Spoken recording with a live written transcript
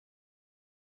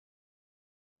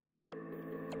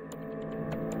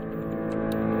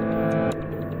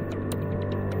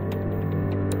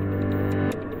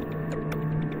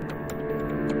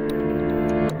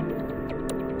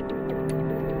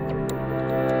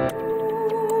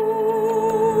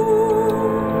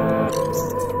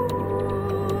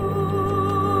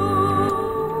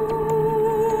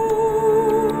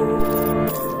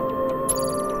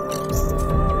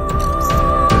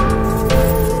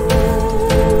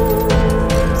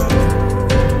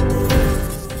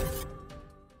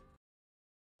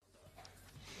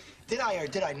Sire,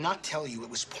 did I not tell you it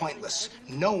was pointless?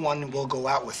 No one will go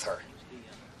out with her.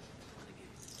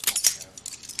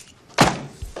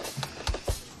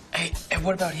 Hey,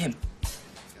 what about him?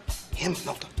 Him?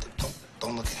 No,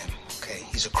 don't look at him, okay?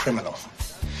 He's a criminal.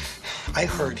 I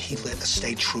heard he lit a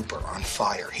state trooper on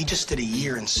fire. He just did a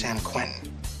year in San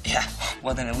Quentin. Yeah,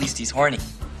 well then at least he's horny.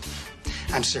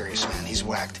 I'm serious, man. He's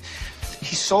whacked.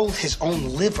 He sold his own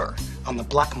liver on the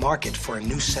black market for a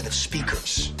new set of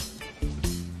speakers.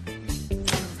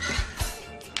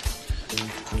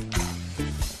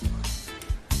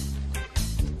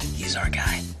 He's our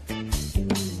guy.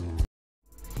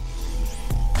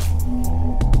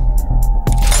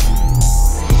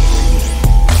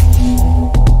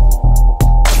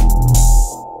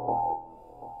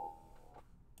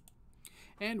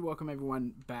 And welcome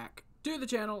everyone back to the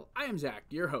channel. I am Zach,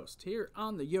 your host, here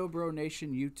on the Yo Bro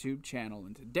Nation YouTube channel.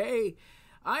 And today,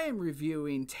 I am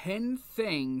reviewing 10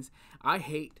 things I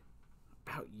hate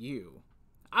about you.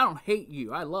 I don't hate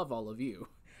you. I love all of you.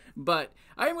 But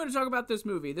I am going to talk about this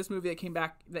movie. This movie that came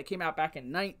out back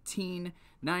in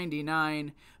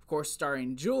 1999. Of course,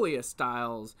 starring Julia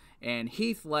Stiles and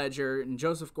Heath Ledger and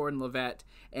Joseph Gordon-Levitt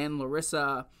and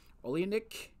Larissa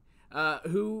Oleynik.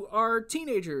 Who are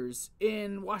teenagers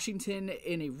in Washington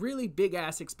in a really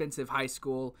big-ass expensive high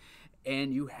school,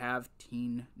 and you have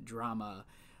teen drama.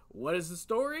 What is the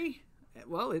story?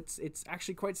 Well, it's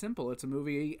actually quite simple. It's a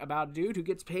movie about a dude who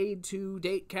gets paid to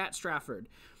date Kat Strafford,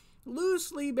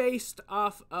 loosely based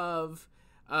off of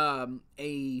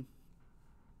a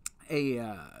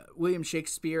William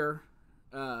Shakespeare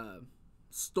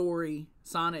story,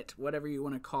 sonnet, whatever you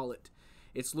want to call it.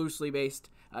 It's loosely based.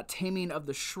 Taming of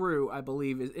the Shrew, I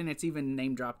believe, and it's even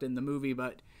name dropped in the movie,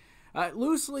 but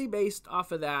loosely based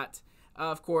off of that.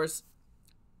 Of course,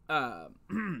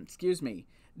 excuse me,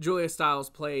 Julia Stiles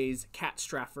plays Kat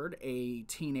Strafford, a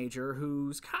teenager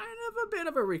who's kind of a bit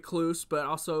of a recluse, but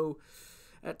also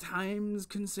at times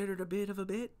considered a bit of a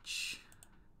bitch.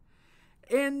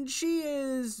 And she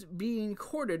is being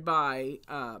courted by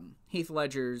Heath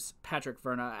Ledger's Patrick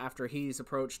Verna after he's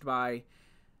approached by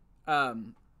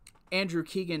Andrew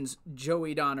Keegan's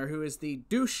Joey Donner, who is the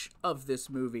douche of this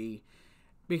movie,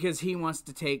 because he wants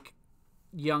to take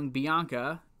young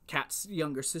Bianca, Kat's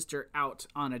younger sister, out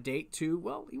on a date to,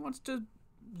 well, he wants to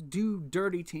do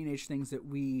dirty teenage things that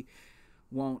we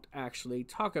won't actually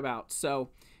talk about. So,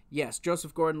 yes,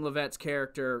 Joseph Gordon-Levitt's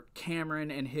character, Cameron,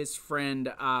 and his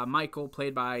friend, Michael,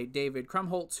 played by David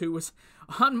Krumholtz, who was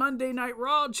on Monday Night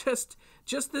Raw just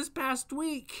this past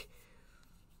week.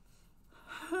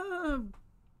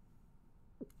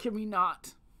 Can we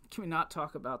not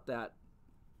talk about that?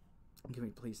 Can we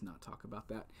please not talk about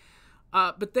that?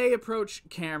 But they approach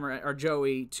Cameron or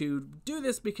Joey to do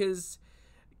this because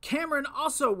Cameron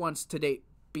also wants to date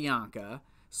Bianca.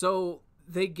 So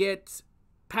they get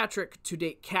Patrick to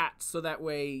date Kat, so that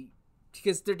way,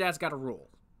 because their dad's got a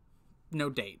rule: no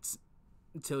dates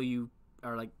until you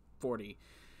are like 40.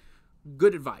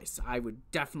 Good advice. I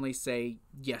would definitely say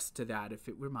yes to that if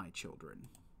it were my children.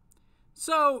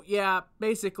 So, yeah,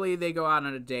 basically they go out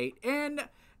on a date, and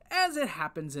as it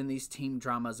happens in these teen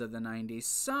dramas of the 90s,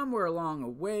 somewhere along the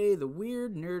way, the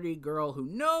weird, nerdy girl who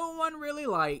no one really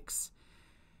likes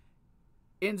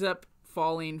ends up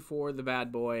falling for the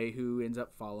bad boy who ends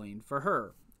up falling for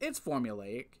her. It's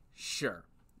formulaic, sure,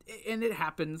 and it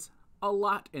happens a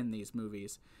lot in these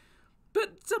movies.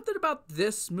 But something about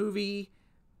this movie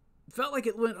felt like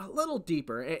it went a little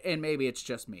deeper, and maybe it's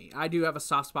just me. I do have a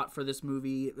soft spot for this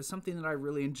movie. It was something that I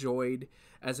really enjoyed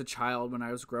as a child when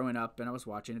I was growing up and I was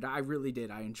watching it. I really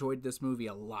did. I enjoyed this movie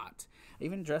a lot. I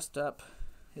even dressed up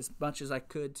as much as I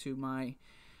could to my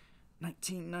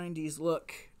 1990s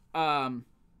look.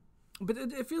 But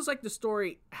it feels like the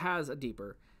story has a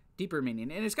deeper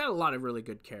meaning, and it's got a lot of really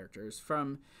good characters.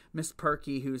 From Miss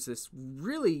Perky, who's this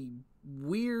really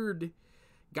weird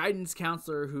guidance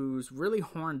counselor who's really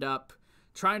horned up,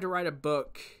 trying to write a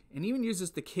book, and even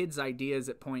uses the kids' ideas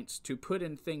at points to put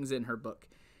in things in her book.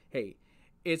 Hey,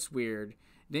 it's weird.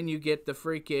 Then you get the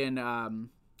freaking,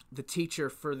 the teacher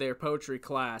for their poetry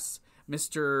class,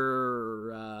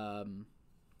 Mr.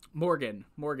 Morgan,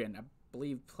 I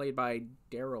believe played by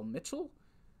Daryl Mitchell?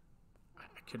 I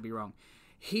could be wrong.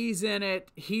 He's in it.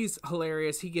 He's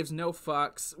hilarious. He gives no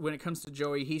fucks. When it comes to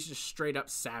Joey, he's just straight up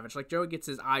savage. Like, Joey gets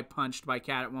his eye punched by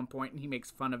Kat at one point, and he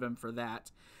makes fun of him for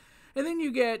that. And then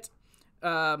you get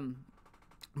Mandela,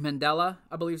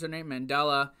 I believe is her name,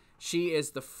 Mandela. She is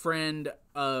the friend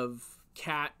of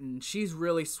Kat, and she's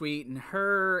really sweet. And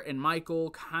her and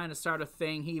Michael kind of start a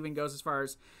thing. He even goes as far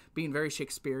as being very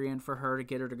Shakespearean for her to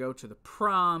get her to go to the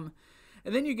prom.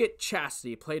 And then you get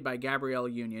Chastity, played by Gabrielle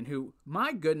Union, who,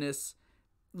 my goodness,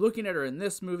 looking at her in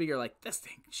this movie, you're like, this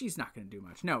thing, she's not going to do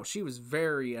much. No, she was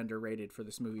very underrated for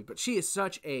this movie, but she is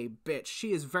such a bitch.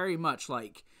 She is very much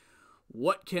like,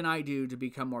 what can I do to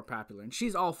become more popular? And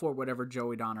she's all for whatever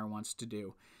Joey Donner wants to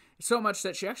do. So much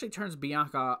that she actually turns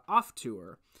Bianca off to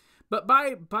her. But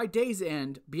by day's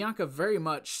end, Bianca very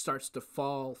much starts to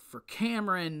fall for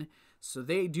Cameron, so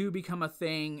they do become a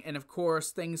thing. And of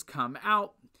course, things come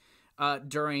out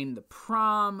during the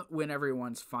prom when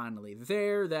everyone's finally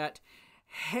there that,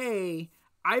 hey,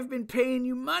 I've been paying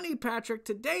you money, Patrick,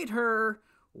 to date her.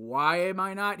 Why am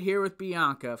I not here with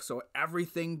Bianca? So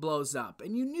everything blows up.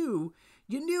 And you knew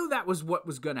that was what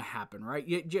was going to happen, right?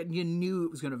 You knew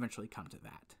it was going to eventually come to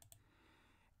that.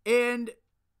 And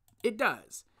it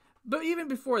does. But even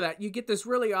before that, you get this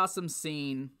really awesome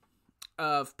scene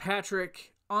of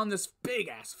Patrick on this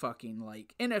big-ass fucking,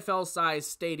 like, NFL-sized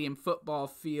stadium football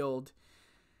field.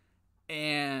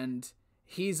 And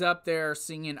he's up there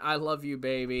singing I Love You,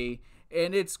 Baby.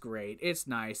 And it's great. It's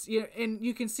nice. Yeah, and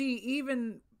you can see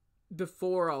even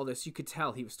before all this, you could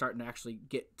tell he was starting to actually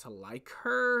get to like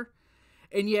her.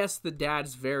 And yes, the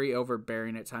dad's very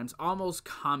overbearing at times, almost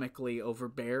comically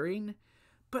overbearing.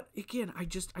 But again, I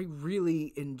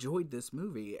really enjoyed this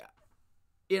movie.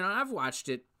 You know, I've watched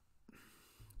it,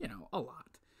 a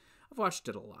lot. I've watched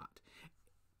it a lot.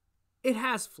 It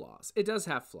has flaws. It does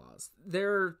have flaws.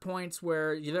 There are points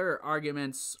where there are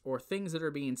arguments or things that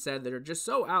are being said that are just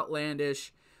so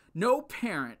outlandish. No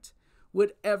parent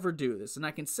would ever do this. And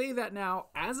I can say that now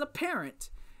as a parent,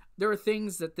 there are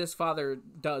things that this father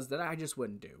does that I just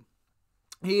wouldn't do.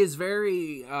 He is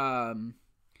very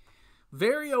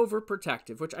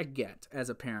overprotective, which I get as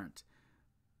a parent.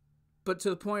 But to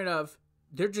the point of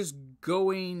they're just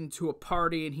going to a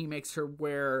party and he makes her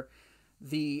wear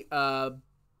the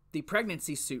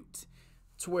pregnancy suit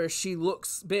to where she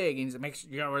looks big, and he's like,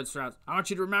 I want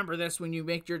you to remember this when you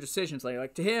make your decisions later.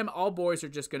 Like, to him, all boys are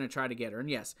just going to try to get her. And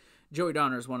yes, Joey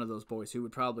Donner is one of those boys who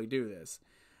would probably do this.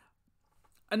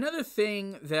 Another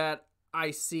thing that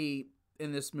I see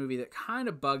in this movie that kind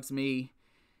of bugs me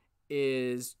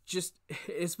is just,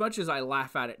 as much as I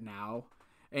laugh at it now,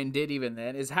 and did even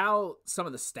then, is how some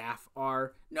of the staff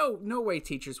are. No way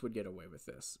teachers would get away with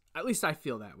this. At least I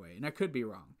feel that way, and I could be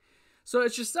wrong. So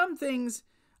it's just some things,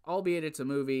 albeit it's a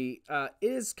movie,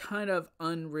 is kind of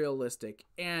unrealistic.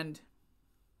 And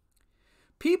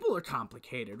people are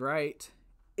complicated, right?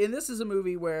 And this is a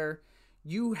movie where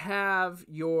you have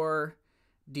your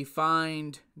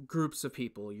defined groups of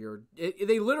people.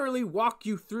 They literally walk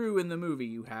you through in the movie.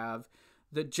 You have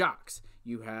the jocks.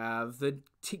 You have the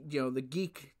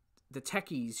geek, the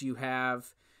techies. You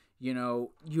have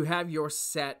your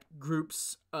set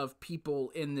groups of people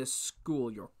in this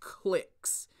school, your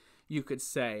cliques, you could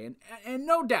say. And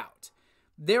no doubt,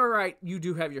 they're right, you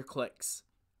do have your cliques.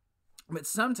 But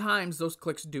sometimes those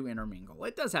cliques do intermingle.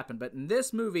 It does happen, but in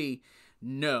this movie,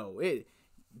 no.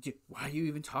 Why are you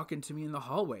even talking to me in the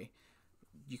hallway?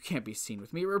 You can't be seen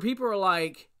with me. Where people are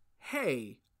like,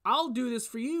 hey, I'll do this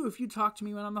for you if you talk to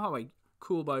me when I'm in the hallway.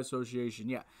 Cool by association,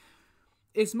 yeah.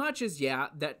 As much as,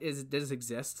 that does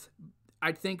exist,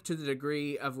 I think to the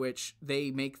degree of which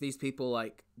they make these people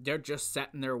like, they're just set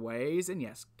in their ways. And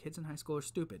yes, kids in high school are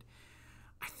stupid.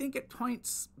 I think at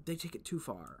points, they take it too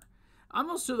far.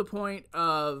 Almost to the point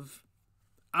of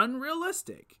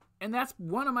unrealistic. And that's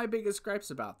one of my biggest gripes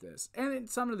about this. And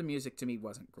some of the music to me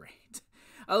wasn't great.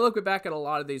 I look back at a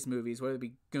lot of these movies, whether it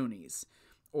be Goonies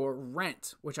or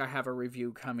Rent, which I have a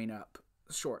review coming up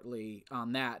shortly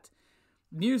on that.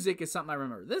 Music is something I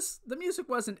remember. The music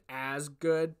wasn't as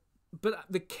good, but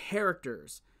the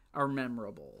characters are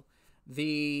memorable.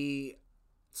 The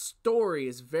story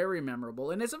is very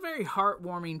memorable, and it's a very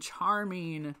heartwarming,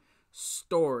 charming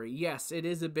story. Yes, it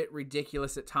is a bit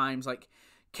ridiculous at times, like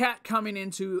Kat coming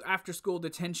into after-school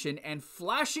detention and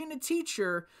flashing a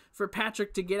teacher for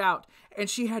Patrick to get out, and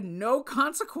she had no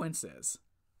consequences.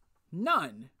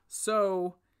 None.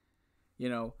 So,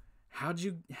 how'd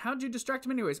you distract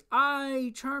him anyways?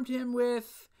 I charmed him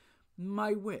with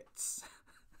my wits.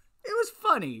 It was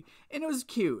funny, and it was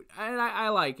cute, and I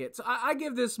like it. So I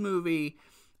give this movie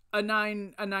a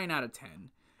 9 out of 10.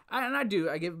 I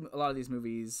give a lot of these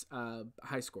movies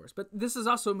high scores, but this is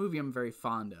also a movie I'm very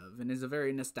fond of, and is a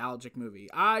very nostalgic movie.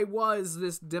 I was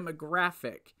this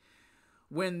demographic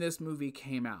when this movie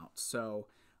came out, so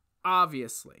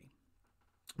obviously.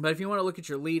 But if you want to look at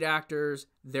your lead actors,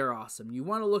 they're awesome. You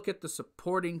want to look at the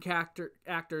supporting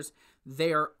actors,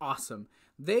 they are awesome.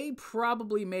 They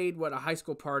probably made what a high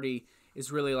school party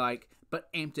is really like,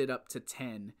 but amped it up to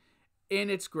 10.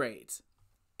 And it's great.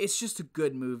 It's just a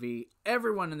good movie.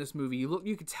 Everyone in this movie,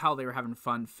 you could tell they were having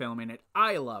fun filming it.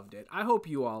 I loved it. I hope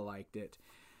you all liked it.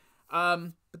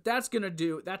 But that's gonna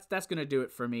do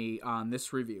it for me on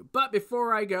this review. But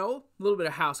before I go, a little bit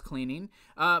of house cleaning.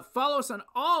 Follow us on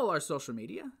all our social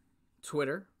media,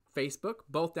 Twitter, Facebook,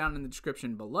 both down in the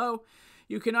description below.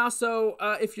 You can also,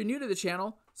 if you're new to the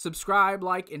channel, subscribe,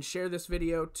 like, and share this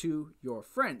video to your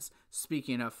friends.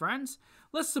 Speaking of friends,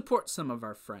 let's support some of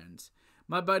our friends.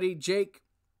 My buddy Jake,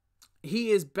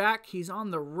 he is back. He's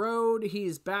on the road. He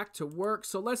is back to work,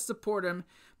 so let's support him.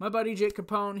 My buddy Jake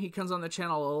Capone, he comes on the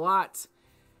channel a lot.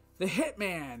 The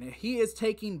Hitman, he is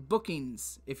taking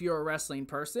bookings. If you're a wrestling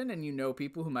person and you know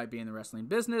people who might be in the wrestling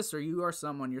business, or you are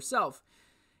someone yourself,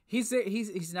 he's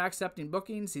now accepting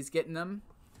bookings. He's getting them.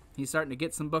 He's starting to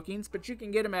get some bookings, but you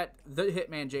can get him at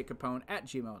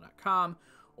thehitmanjakecapone@gmail.com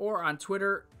or on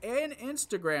Twitter and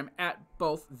Instagram at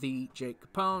both the Jake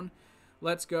Capone.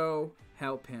 Let's go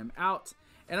help him out.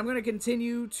 And I'm going to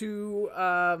continue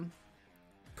to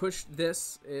push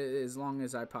this as long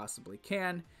as I possibly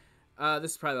can.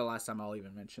 This is probably the last time I'll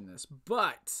even mention this,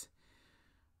 but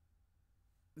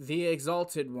the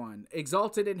Exalted one,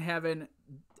 Exalted in Heaven,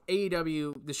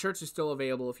 AEW, the shirts are still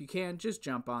available. If you can, just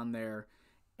jump on there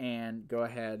and go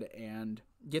ahead and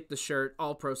get the shirt.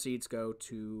 All proceeds go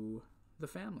to the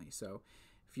family. So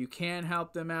if you can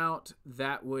help them out,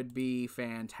 that would be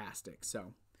fantastic.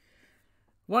 So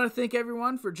want to thank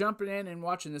everyone for jumping in and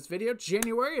watching this video.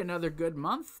 January, another good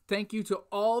month. Thank you to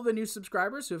all the new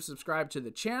subscribers who have subscribed to the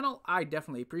channel. I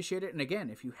definitely appreciate it. And again,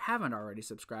 if you haven't already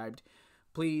subscribed,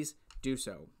 please do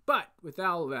so. But with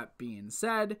all that being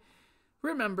said,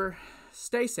 remember,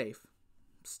 stay safe,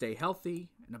 stay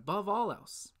healthy, and above all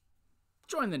else,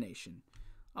 join the nation.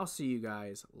 I'll see you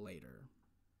guys later.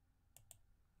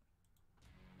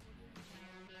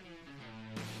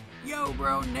 Yo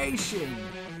Bro Nation!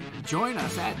 Join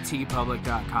us at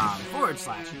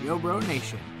teepublic.com/Yo Bro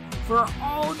Nation for our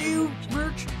all new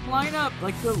merch lineup,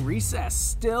 like the Recess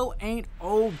Still Ain't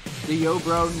Old, the Yo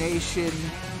Bro Nation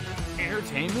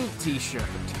Entertainment t-shirt,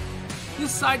 the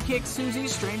Sidekick Susie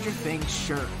Stranger Things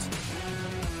shirt.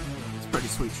 It's a pretty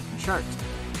sweet shirt.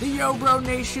 The Yo Bro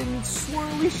Nation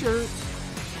swirly shirt.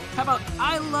 How about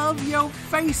I Love Yo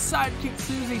Face Sidekick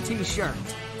Susie t-shirt?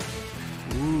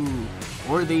 Ooh.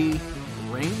 Or the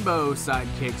Rainbow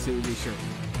Sidekick Susie shirt.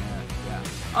 Yeah.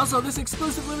 Also, this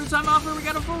exclusive limited time offer, we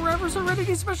got a Forever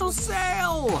Serenity special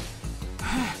sale!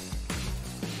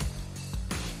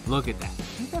 Look at that.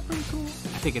 Isn't that pretty cool?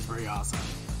 I think it's pretty awesome.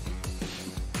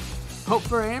 Hope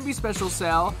for Ambi special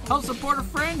sale. Help support a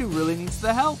friend who really needs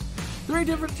the help. 3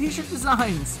 different t-shirt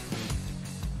designs.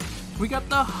 We got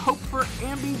the Hope for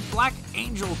Ambi Black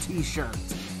Angel t-shirt.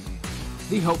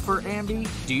 The Hope for Ambi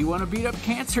Do You Want to Beat Up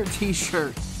Cancer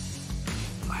t-shirt.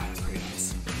 Wow, that's pretty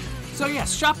nice. So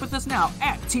yes, shop with us now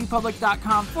at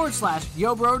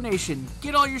teepublic.com/Yo Bro Nation.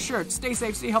 Get all your shirts. Stay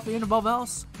safe, stay healthy, and above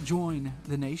else, join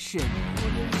the nation.